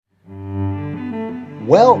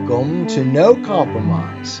Welcome to No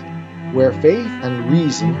Compromise, where faith and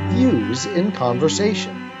reason fuse in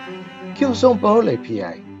conversation. Que sont beaux les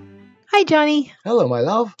pieds? Hi, Johnny. Hello, my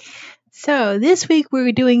love. So this week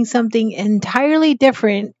we're doing something entirely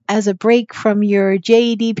different as a break from your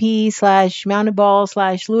JEDP/Mountain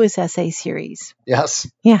Ball/Lewis essay series. Yes.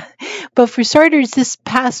 Yeah. But for starters, this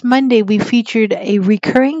past Monday, we featured a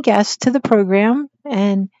recurring guest to the program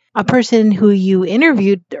and a person who you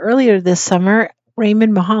interviewed earlier this summer,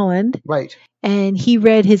 Raymond Mulholland. Right. And he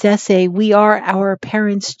read his essay, We Are Our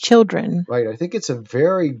Parents' Children. Right. I think it's a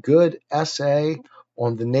very good essay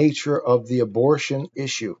on the nature of the abortion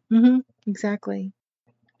issue. Mm-hmm. Exactly.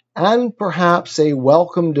 And perhaps a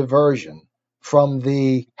welcome diversion from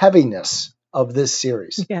the heaviness of this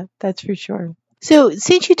series. Yeah, that's for sure. So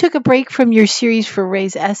since you took a break from your series for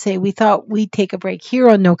Ray's essay, we thought we'd take a break here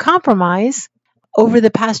on No Compromise. Over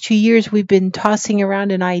the past 2 years, we've been tossing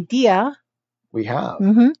around an idea. We have.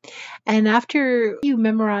 Mm-hmm. And after you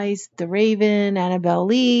memorized The Raven, Annabel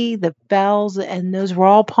Lee, The Bells, and those were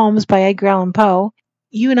all poems by Edgar Allan Poe,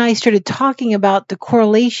 you and I started talking about the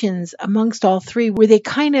correlations amongst all three, where they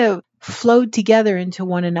kind of flowed together into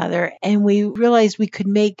one another, and we realized we could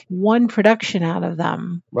make one production out of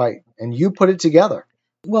them. Right. And you put it together.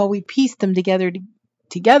 Well, we pieced them together.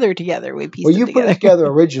 We pieced Well, you them put it together. together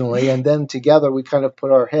originally, and then together we kind of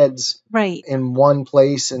put our heads Right. in one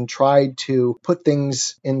place and tried to put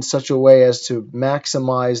things in such a way as to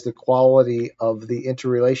maximize the quality of the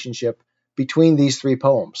interrelationship between these three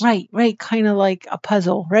poems. Right. Kind of like a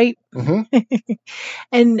puzzle, right? Mm-hmm.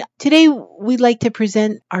 And today we'd like to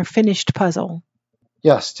present our finished puzzle.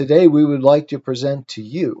 Yes, today we would like to present to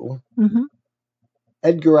you Mm-hmm.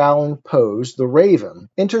 Edgar Allan Poe's The Raven,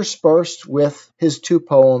 interspersed with his two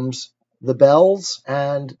poems, The Bells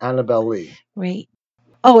and Annabel Lee. Right.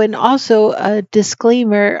 Oh, and also a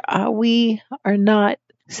disclaimer, we are not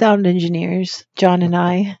sound engineers, John and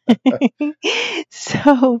I.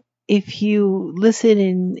 So if you listen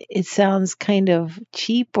and it sounds kind of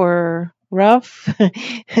cheap or rough,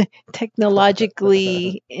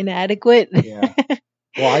 technologically inadequate. Yeah.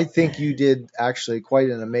 Well, I think you did actually quite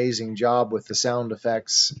an amazing job with the sound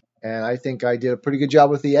effects, and I think I did a pretty good job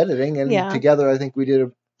with the editing, and Yeah. together I think we did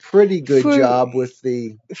a pretty good job with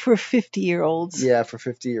the... For 50-year-olds. Yeah, for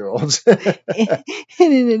 50-year-olds.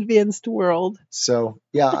 In an advanced world. So,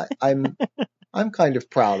 yeah, I'm kind of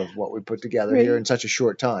proud of what we put together Right. here in such a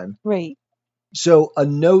short time. Right. So, a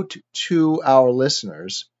note to our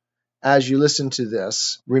listeners. As you listen to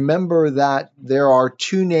this, remember that there are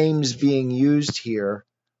two names being used here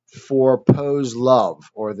for Poe's love,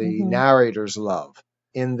 or the narrator's love.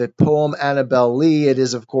 In the poem Annabel Lee, it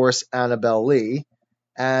is, of course, Annabel Lee.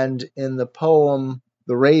 And in the poem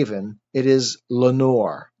The Raven, it is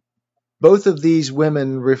Lenore. Both of these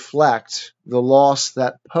women reflect the loss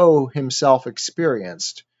that Poe himself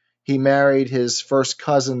experienced. He married his first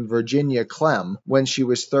cousin, Virginia Clem, when she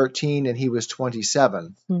was 13 and he was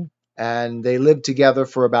 27. And they lived together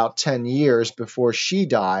for about 10 years before she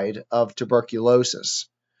died of tuberculosis.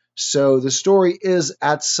 So the story is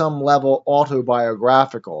at some level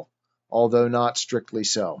autobiographical, although not strictly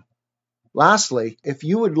so. Lastly, if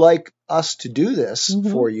you would like us to do this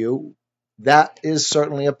for you, that is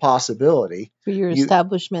certainly a possibility. For your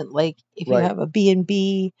establishment, like if you have a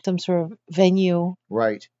B&B, some sort of venue.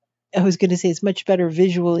 Right. I was going to say it's much better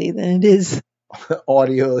visually than it is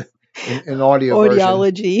audio, in audio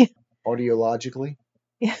audiology. Version. Audiologically?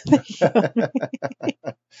 Yeah.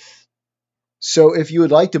 So if you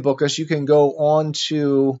would like to book us, you can go on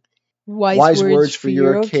to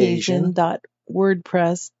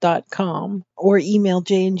wisewordsforyouroccasion.wordpress.com or email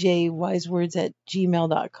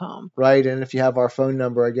jnjwisewords@gmail.com. Right, and if you have our phone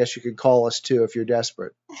number, I guess you could call us too if you're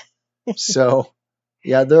desperate. So,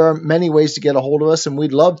 yeah, there are many ways to get a hold of us, and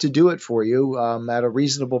we'd love to do it for you at a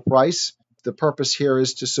reasonable price. The purpose here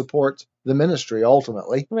is to support the ministry,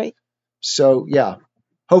 ultimately. Right. So, yeah,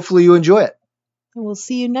 hopefully you enjoy it. And we'll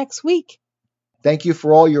see you next week. Thank you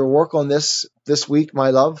for all your work on this week,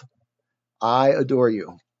 my love. I adore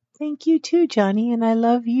you. Thank you too, Johnny, and I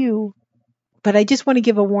love you. But I just want to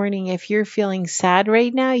give a warning. If you're feeling sad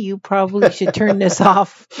right now, you probably should turn this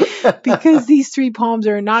off because these three poems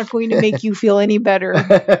are not going to make you feel any better.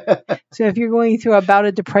 So if you're going through a bout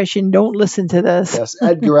of depression, don't listen to this. Yes,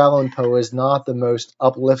 Edgar Allan Poe is not the most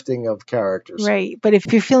uplifting of characters. Right. But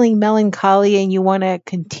if you're feeling melancholy and you want to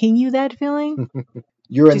continue that feeling,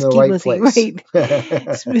 you're in the right place.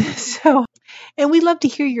 Right. So, and we'd love to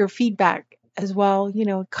hear your feedback. as well,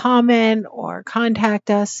 comment or contact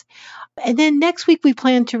us. And then next week, we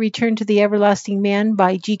plan to return to The Everlasting Man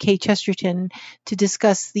by G.K. Chesterton to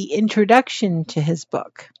discuss the introduction to his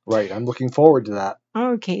book. Right, I'm looking forward to that.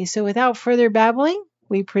 Okay, so without further babbling,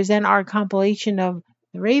 we present our compilation of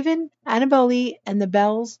The Raven, Annabel Lee, and the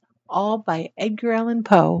Bells, all by Edgar Allan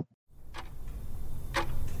Poe.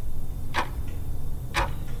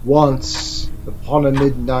 Once, upon a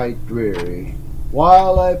midnight dreary,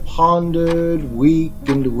 while I pondered, weak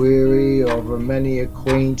and weary, over many a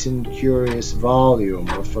quaint and curious volume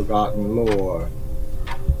of forgotten lore,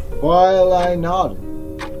 while I nodded,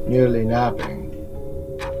 nearly napping,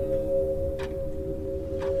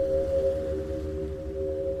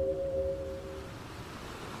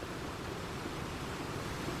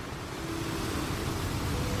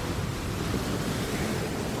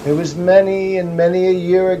 it was many and many a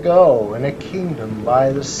year ago, in a kingdom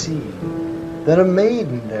by the sea, that a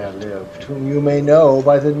maiden there lived, whom you may know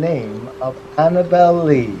by the name of Annabel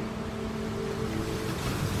Lee.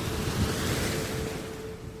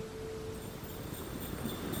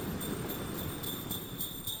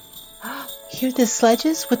 Hear the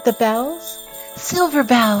sledges with the bells? Silver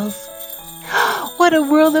bells! What a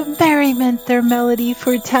world of merriment their melody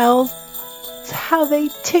foretells! How they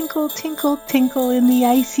tinkle, tinkle, tinkle in the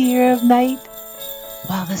icy air of night,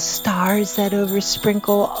 while the stars that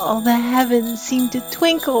oversprinkle all the heavens seem to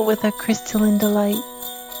twinkle with a crystalline delight,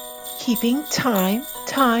 keeping time,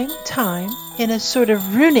 time, time, in a sort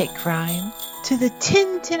of runic rhyme, to the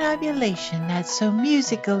tintinnabulation that so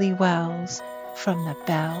musically wells from the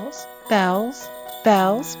bells, bells,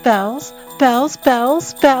 bells, bells, bells,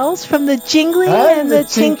 bells, bells, from the jingling and the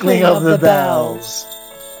tinkling of the bells.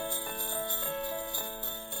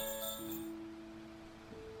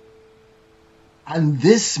 And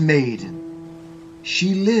this maiden,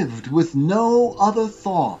 she lived with no other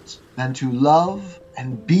thought than to love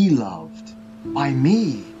and be loved by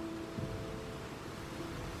me.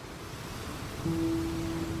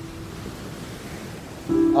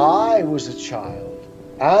 I was a child,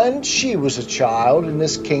 and she was a child in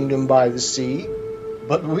this kingdom by the sea,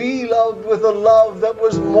 but we loved with a love that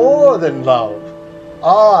was more than love,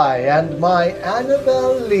 I and my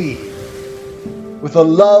Annabel Lee, with a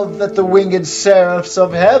love that the winged seraphs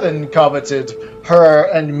of heaven coveted, her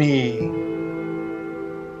and me.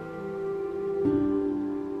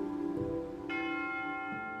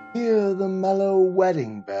 Hear the mellow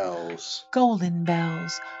wedding bells, golden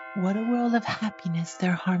bells, what a world of happiness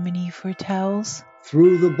their harmony foretells.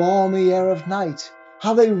 Through the balmy air of night,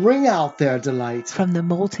 how they ring out their delight, from the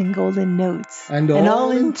molten golden notes, and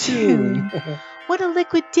all in tune. What a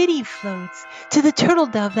liquid ditty floats to the turtle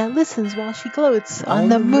dove that listens while she gloats on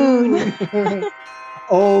the moon.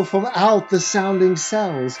 Oh, from out the sounding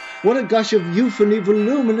cells, what a gush of euphony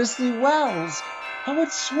voluminously wells! How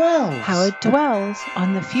it swells! How it dwells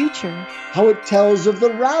on the future! How it tells of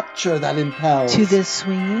the rapture that impels to the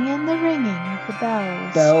swinging and the ringing of the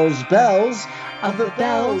bells. Bells, bells, of the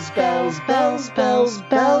bells, bells, bells, bells,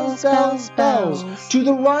 bells, bells, bells, to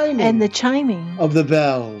the rhyming and the chiming of the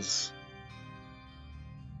bells.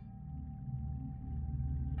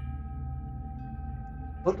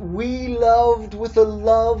 But we loved with a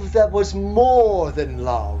love that was more than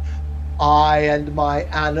love, I and my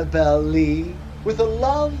Annabel Lee, with a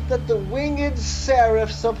love that the winged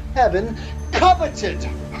seraphs of heaven coveted,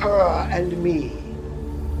 her and me.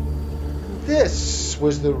 This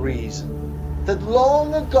was the reason that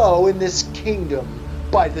long ago in this kingdom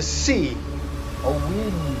by the sea, a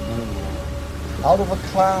wind blew out of a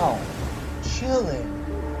cloud, chilling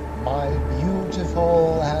my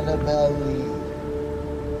beautiful Annabel Lee.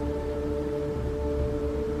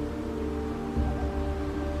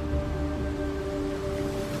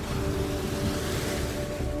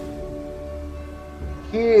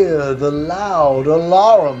 Hear the loud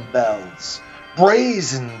alarum bells,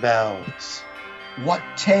 brazen bells. What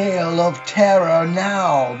tale of terror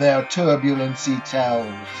now their turbulency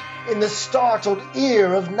tells? In the startled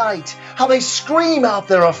ear of night, how they scream out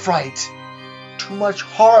their affright. Too much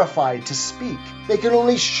horrified to speak, they can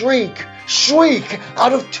only shriek, shriek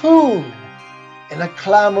out of tune, in a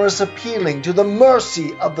clamorous appealing to the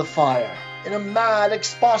mercy of the fire. In a mad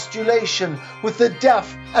expostulation with the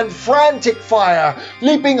deaf and frantic fire,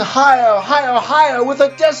 leaping higher, higher, higher with a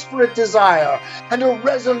desperate desire and a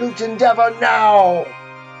resolute endeavor now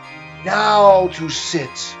to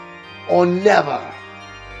sit or never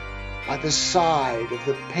by the side of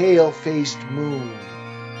the pale-faced moon.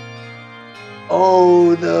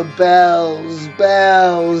 Oh, the bells,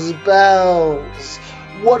 bells, bells,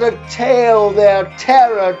 what a tale their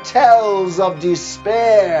terror tells of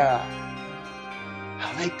despair.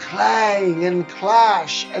 They clang and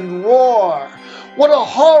clash and roar. What a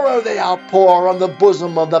horror they outpour on the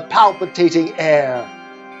bosom of the palpitating air.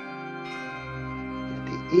 Yet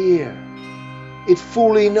the ear, it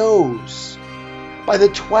fully knows, by the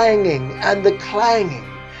twanging and the clanging,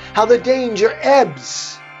 how the danger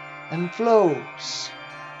ebbs and flows.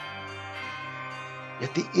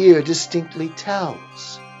 Yet the ear distinctly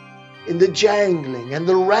tells, in the jangling and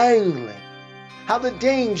the wrangling, how the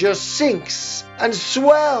danger sinks and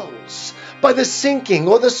swells by the sinking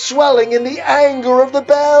or the swelling in the anger of the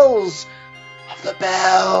bells, of the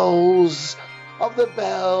bells, of the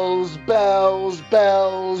bells, bells,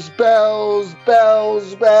 bells, bells,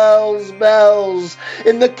 bells, bells, bells,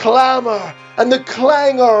 in the clamor and the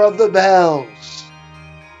clangor of the bells.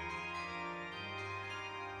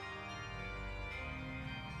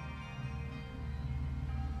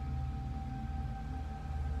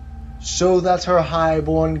 So that her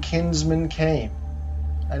high-born kinsman came,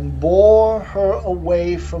 and bore her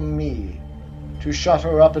away from me, to shut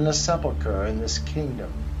her up in a sepulchre in this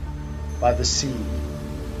kingdom by the sea.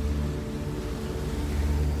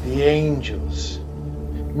 The angels,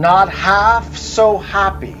 not half so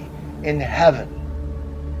happy in heaven,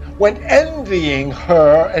 went envying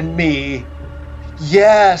her and me.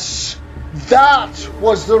 Yes, that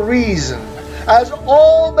was the reason, as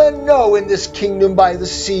all men know in this kingdom by the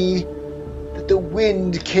sea, that the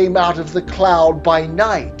wind came out of the cloud by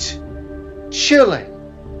night, chilling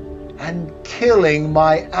and killing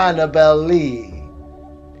my Annabel Lee.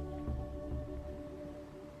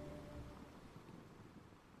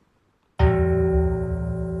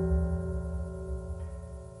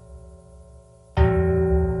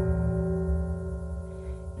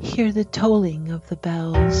 Hear the tolling of the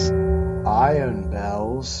bells. Iron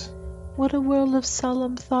bells. What a world of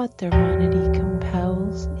solemn thought their monody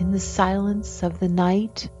compels in the silence of the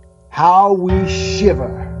night. How we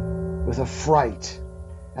shiver with affright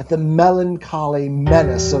at the melancholy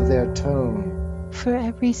menace of their tone. For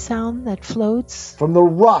every sound that floats From the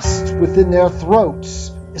rust within their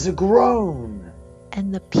throats is a groan.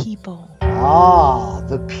 and the people, Ah,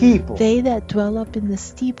 the people, they that dwell up in the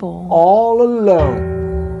steeple, all alone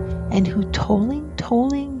and who tolling,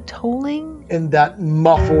 tolling, tolling, in that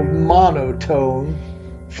muffled monotone,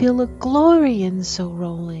 feel a glory in so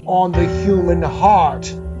rolling. on the human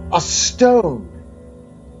heart a stone.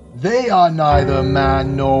 They are neither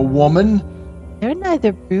man nor woman, They're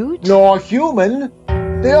neither brute nor human.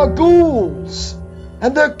 They are ghouls,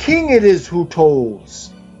 and their king it is who tolls.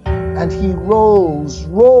 And he rolls,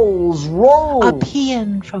 rolls, rolls, a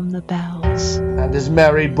paean from the bells. and his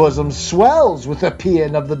merry bosom swells with the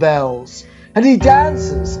paean of the bells. And he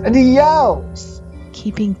dances, and he yells,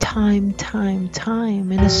 Keeping time, time,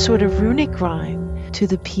 time in a sort of runic rhyme to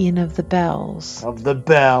the paean of the bells. of the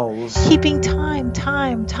bells, Keeping time,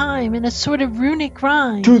 time, time in a sort of runic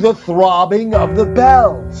rhyme to the throbbing of the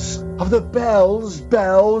bells,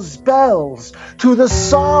 bells, bells, to the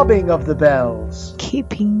sobbing of the bells.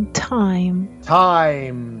 keeping time,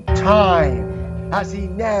 Time, as he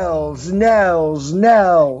knells, knells,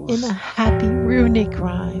 knells, in a happy runic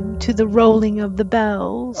rhyme to the rolling of the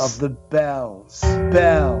bells. of the bells,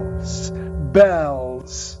 bells,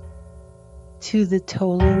 bells, To the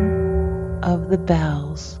tolling of the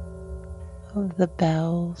bells, of the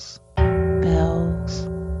bells, bells,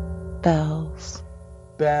 bells.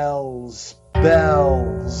 bells,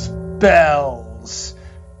 bells, bells,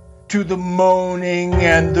 to the moaning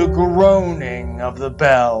and the groaning of the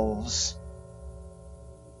bells.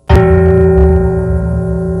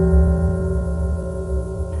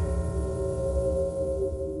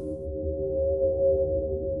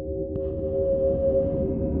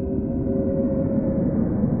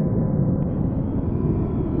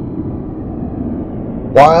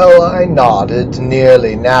 While I nodded,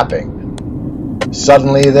 nearly napping,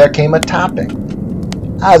 suddenly there came a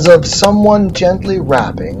tapping, as of someone gently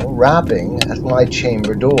rapping at my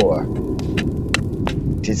chamber door.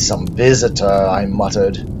 "'Tis some visitor," I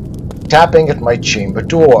muttered, "tapping at my chamber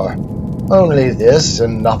door. Only this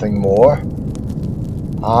and nothing more."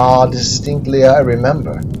 Ah, distinctly I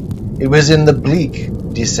remember, it was in the bleak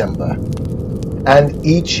December, and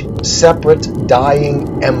each separate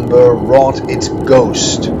dying ember wrought its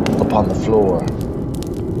ghost upon the floor.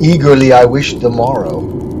 Eagerly I wished the morrow.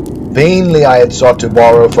 Vainly I had sought to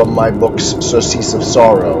borrow from my book's surcease of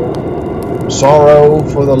sorrow. Sorrow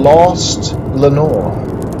for the lost Lenore,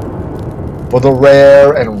 for the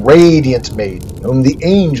rare and radiant maiden whom the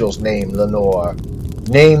angels name Lenore,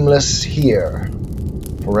 nameless here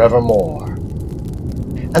forevermore.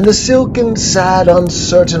 And the silken, sad,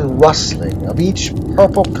 uncertain rustling of each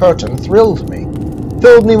purple curtain thrilled me.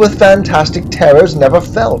 filled me with fantastic terrors never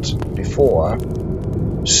felt before,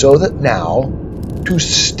 so that now, to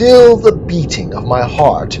still the beating of my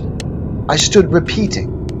heart, I stood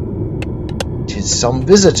repeating, "'Tis some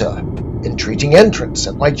visitor, entreating entrance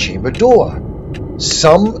at my chamber door.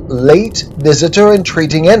 Some late visitor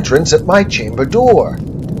entreating entrance at my chamber door.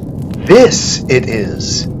 This it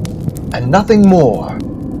is, and nothing more."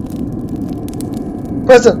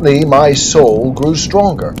 Presently my soul grew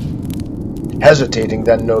stronger. Hesitating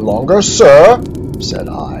then no longer, "Sir," said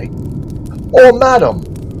I, "or madam,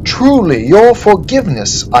 truly your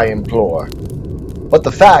forgiveness I implore. But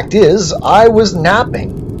the fact is, I was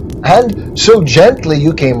napping, and so gently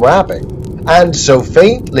you came rapping, and so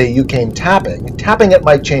faintly you came tapping at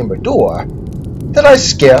my chamber door, that I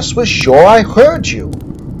scarce was sure I heard you.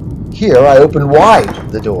 Here I opened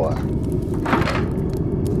wide the door.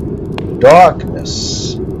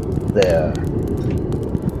 Darkness there,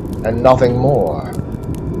 and nothing more.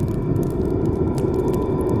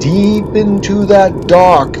 Deep into that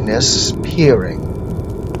darkness peering,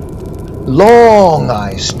 long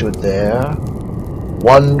I stood there,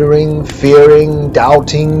 wondering, fearing,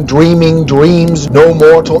 doubting, dreaming dreams no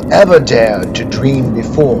mortal ever dared to dream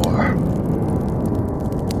before.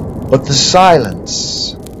 But the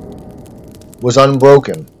silence was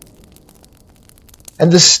unbroken,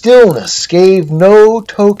 and the stillness gave no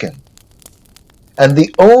token, and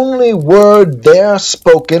the only word there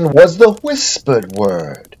spoken was the whispered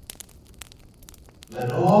word,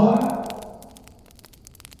 "Lenore?"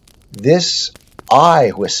 This I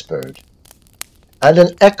whispered, and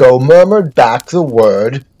an echo murmured back the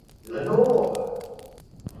word, "Lenore."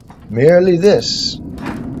 Merely this,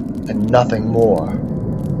 and nothing more.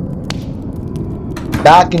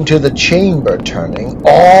 Back into the chamber turning,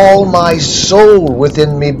 all my soul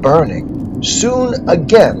within me burning, soon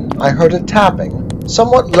again I heard a tapping,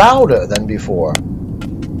 somewhat louder than before.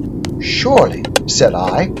 "Surely," said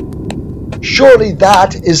I, "surely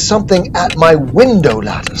that is something at my window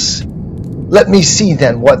lattice. Let me see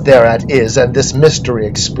then what thereat is, and this mystery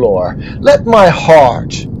explore. Let my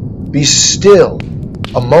heart be still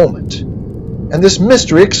a moment, and this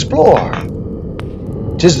mystery explore.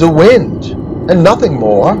 'Tis the wind, and nothing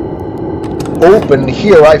more." Open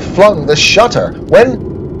here I flung the shutter,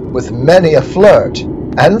 when, with many a flirt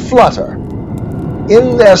and flutter,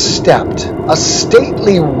 in there stepped a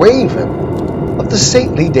stately raven of the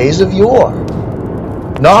saintly days of yore.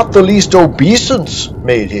 Not the least obeisance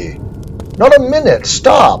made he, not a minute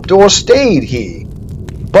stopped or stayed he,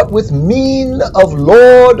 but with mien of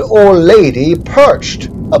lord or lady perched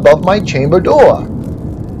above my chamber door,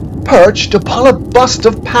 perched upon a bust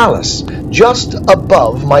of Pallas just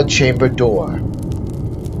above my chamber door,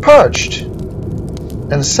 perched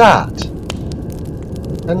and sat,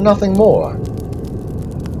 and nothing more.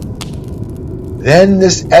 Then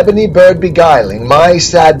this ebony bird beguiling my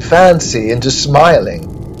sad fancy into smiling,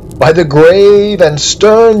 by the grave and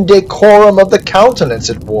stern decorum of the countenance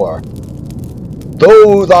it wore.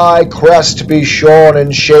 "Though thy crest be shorn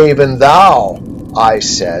and shaven, thou," I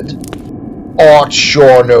said, "art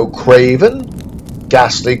sure no craven,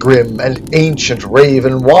 ghastly grim and ancient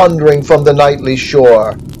raven wandering from the nightly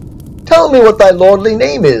shore. Tell me what thy lordly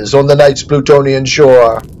name is on the night's Plutonian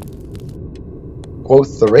shore."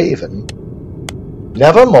 Quoth the raven,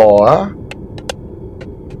 "Nevermore."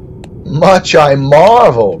 Much I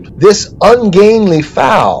marveled, this ungainly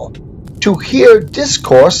fowl, to hear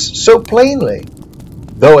discourse so plainly,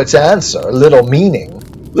 though its answer little meaning,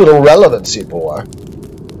 little relevancy bore.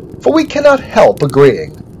 For we cannot help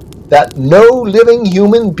agreeing that no living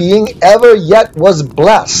human being ever yet was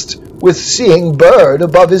blessed with seeing bird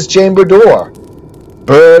above his chamber door,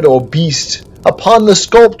 bird or beast upon the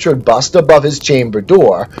sculptured bust above his chamber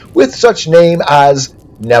door, with such name as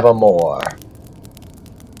Nevermore.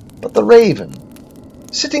 But the raven,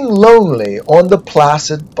 sitting lonely on the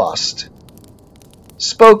placid bust,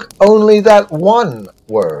 spoke only that one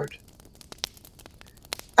word,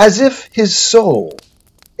 as if his soul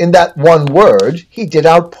in that one word he did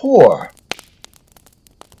outpour.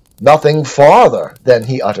 Nothing farther than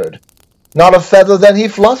he uttered, not a feather than he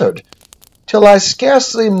fluttered, till I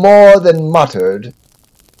scarcely more than muttered,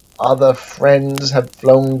 "Other friends have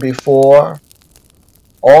flown before.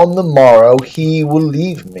 On the morrow he will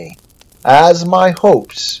leave me, as my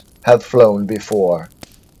hopes have flown before."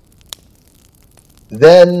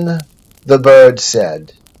 Then the bird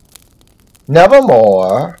said,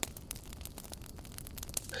 "Nevermore."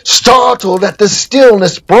 Startled at the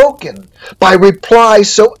stillness broken by reply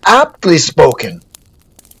so aptly spoken,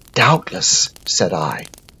 "Doubtless," said I,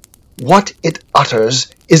 "what it utters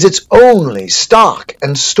is its only stock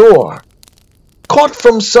and store. caught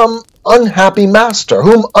from some unhappy master,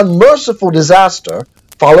 whom unmerciful disaster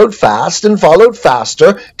followed fast and followed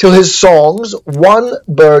faster, till his songs one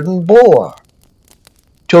burden bore,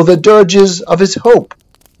 till the dirges of his hope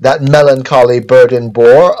that melancholy burden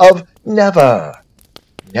bore of never,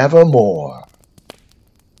 nevermore.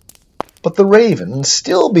 But the raven,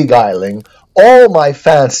 still beguiling all my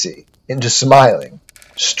fancy into smiling,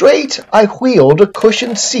 straight I wheeled a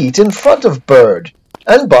cushioned seat in front of bird,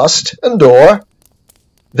 and bust, and door.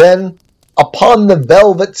 Then, upon the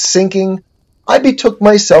velvet sinking, I betook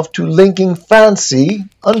myself to linking fancy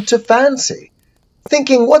unto fancy,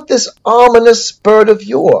 thinking what this ominous bird of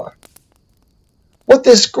yore, what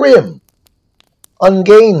this grim,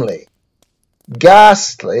 ungainly,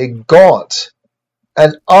 ghastly, gaunt,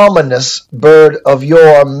 and ominous bird of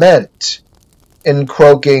yore meant in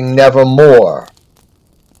croaking nevermore.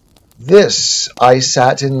 This I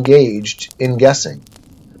sat engaged in guessing,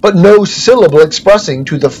 but no syllable expressing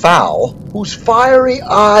to the fowl, whose fiery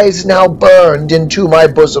eyes now burned into my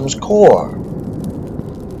bosom's core.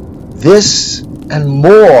 This and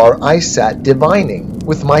more I sat divining,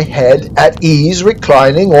 with my head at ease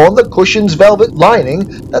reclining on the cushion's velvet lining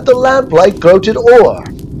that the lamplight gloated o'er,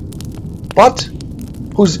 but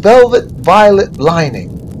whose velvet violet lining,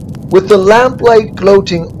 with the lamplight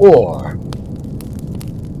gloating o'er,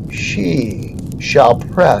 she shall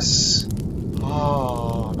press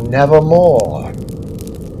nevermore.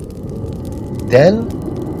 Then,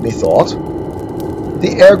 methought,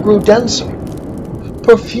 the air grew denser,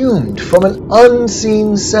 perfumed from an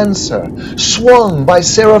unseen censer, swung by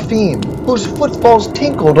seraphim, whose footfalls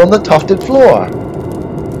tinkled on the tufted floor.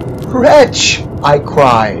 Wretch, I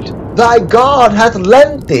cried, thy God hath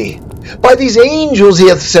lent thee, by these angels he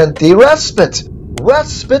hath sent thee respite,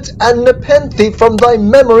 respite and nepenthe from thy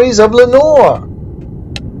memories of Lenore.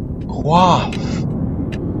 Quaff,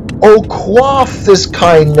 O quaff this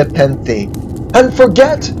kind nepenthe, and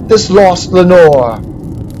forget this lost Lenore.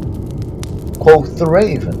 Quoth the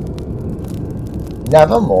raven,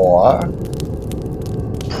 nevermore.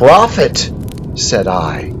 Prophet, said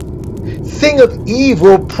I, thing of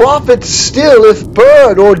evil, prophet still, if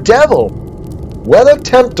bird or devil, whether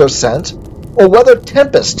tempter sent, or whether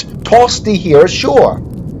tempest tossed thee here ashore,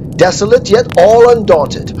 desolate yet all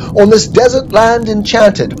undaunted, on this desert land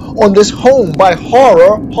enchanted, on this home by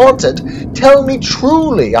horror haunted, tell me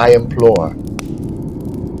truly, I implore,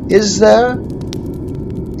 is there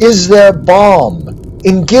balm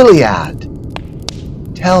in Gilead?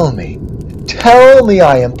 Tell me,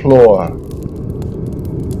 I implore.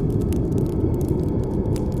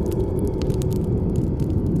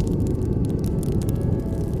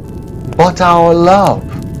 But our love,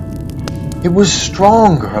 it was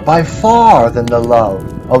stronger by far than the love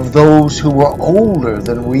of those who were older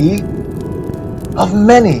than we, of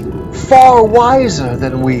many far wiser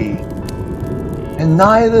than we. And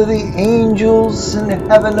neither the angels in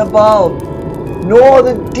heaven above, nor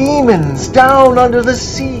the demons down under the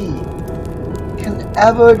sea, can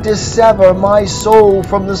ever dissever my soul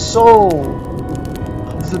from the soul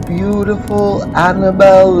of the beautiful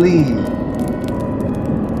Annabel Lee.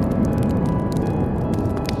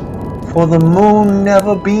 For the moon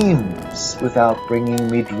never beams without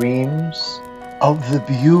bringing me dreams of the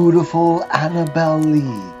beautiful Annabel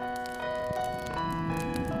Lee.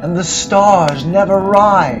 And the stars never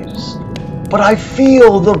rise, but I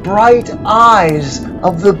feel the bright eyes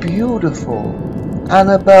of the beautiful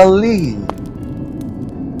Annabel Lee.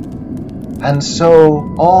 And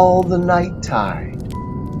so all the night tide,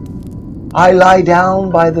 I lie down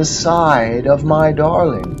by the side of my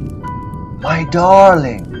darling,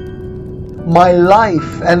 my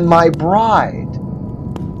life and my bride,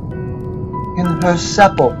 in her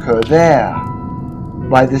sepulchre there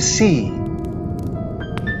by the sea,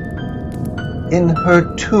 in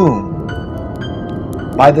her tomb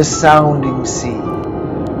by the sounding sea.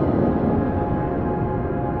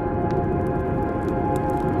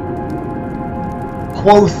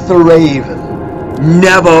 Quoth the raven,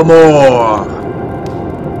 nevermore.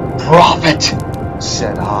 Prophet,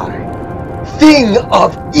 said I, thing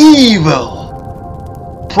of evil,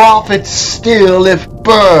 prophet still if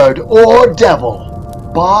bird or devil,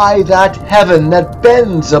 by that heaven that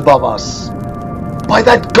bends above us, by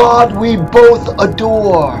that God we both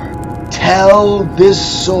adore, tell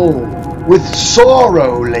this soul with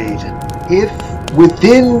sorrow laden, if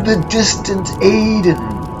within the distant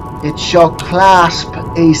Aidenn it shall clasp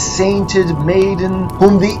a sainted maiden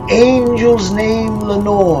whom the angels name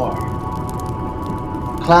Lenore,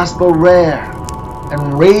 clasp a rare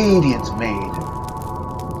and radiant maiden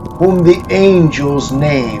whom the angels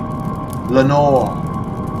name Lenore.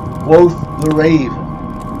 Quoth the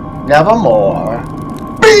raven, nevermore.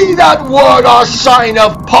 Be that word our sign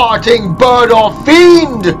of parting, bird or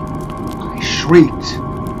fiend? I shrieked,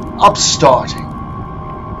 upstarting.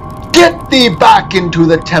 Get thee back into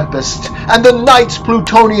the tempest and the night's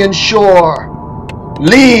Plutonian shore.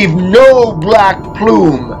 Leave no black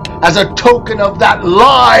plume as a token of that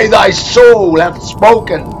lie thy soul hath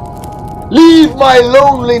spoken. Leave my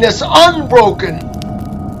loneliness unbroken.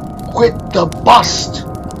 Quit the bust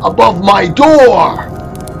above my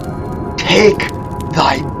door. Take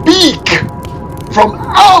thy beak from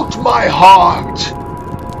out my heart,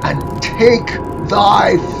 and take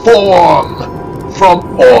thy form from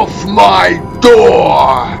off my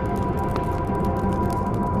door.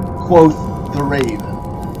 Quoth the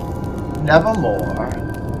raven, nevermore.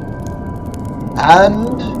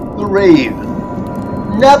 And the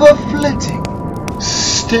raven, never flitting,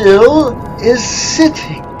 still is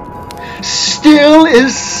sitting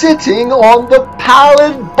on the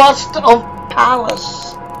pallid bust of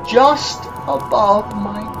Pallas, just above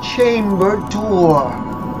my chamber door.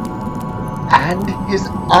 And his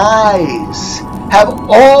eyes have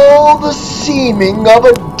all the seeming of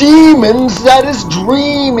a demon's that is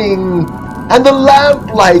dreaming, and the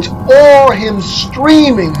lamplight o'er him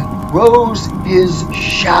streaming rose his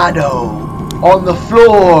shadow on the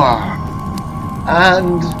floor.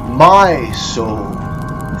 And my soul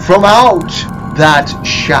from out that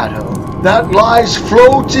shadow that lies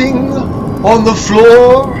floating on the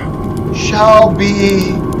floor shall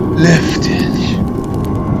be lifted.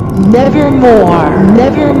 Nevermore,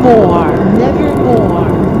 nevermore, nevermore,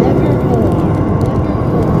 nevermore.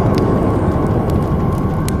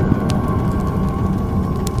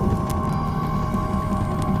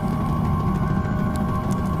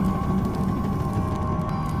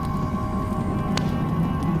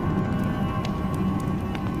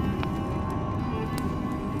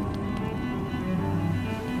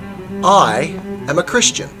 I am a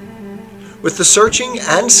Christian, with the searching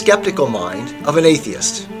and skeptical mind of an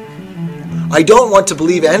atheist. I don't want to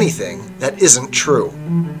believe anything that isn't true.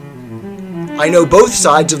 I know both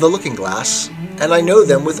sides of the looking glass, and I know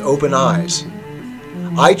them with open eyes.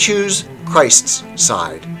 I choose Christ's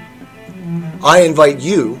side. I invite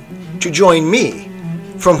you to join me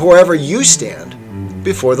from wherever you stand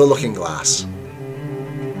before the looking glass.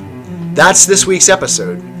 That's this week's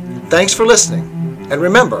episode. Thanks for listening, and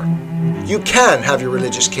remember, you can have your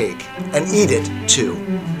religious cake and eat it too.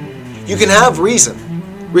 You can have reason,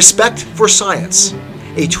 respect for science,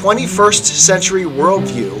 a 21st century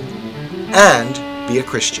worldview, and be a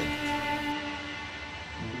Christian.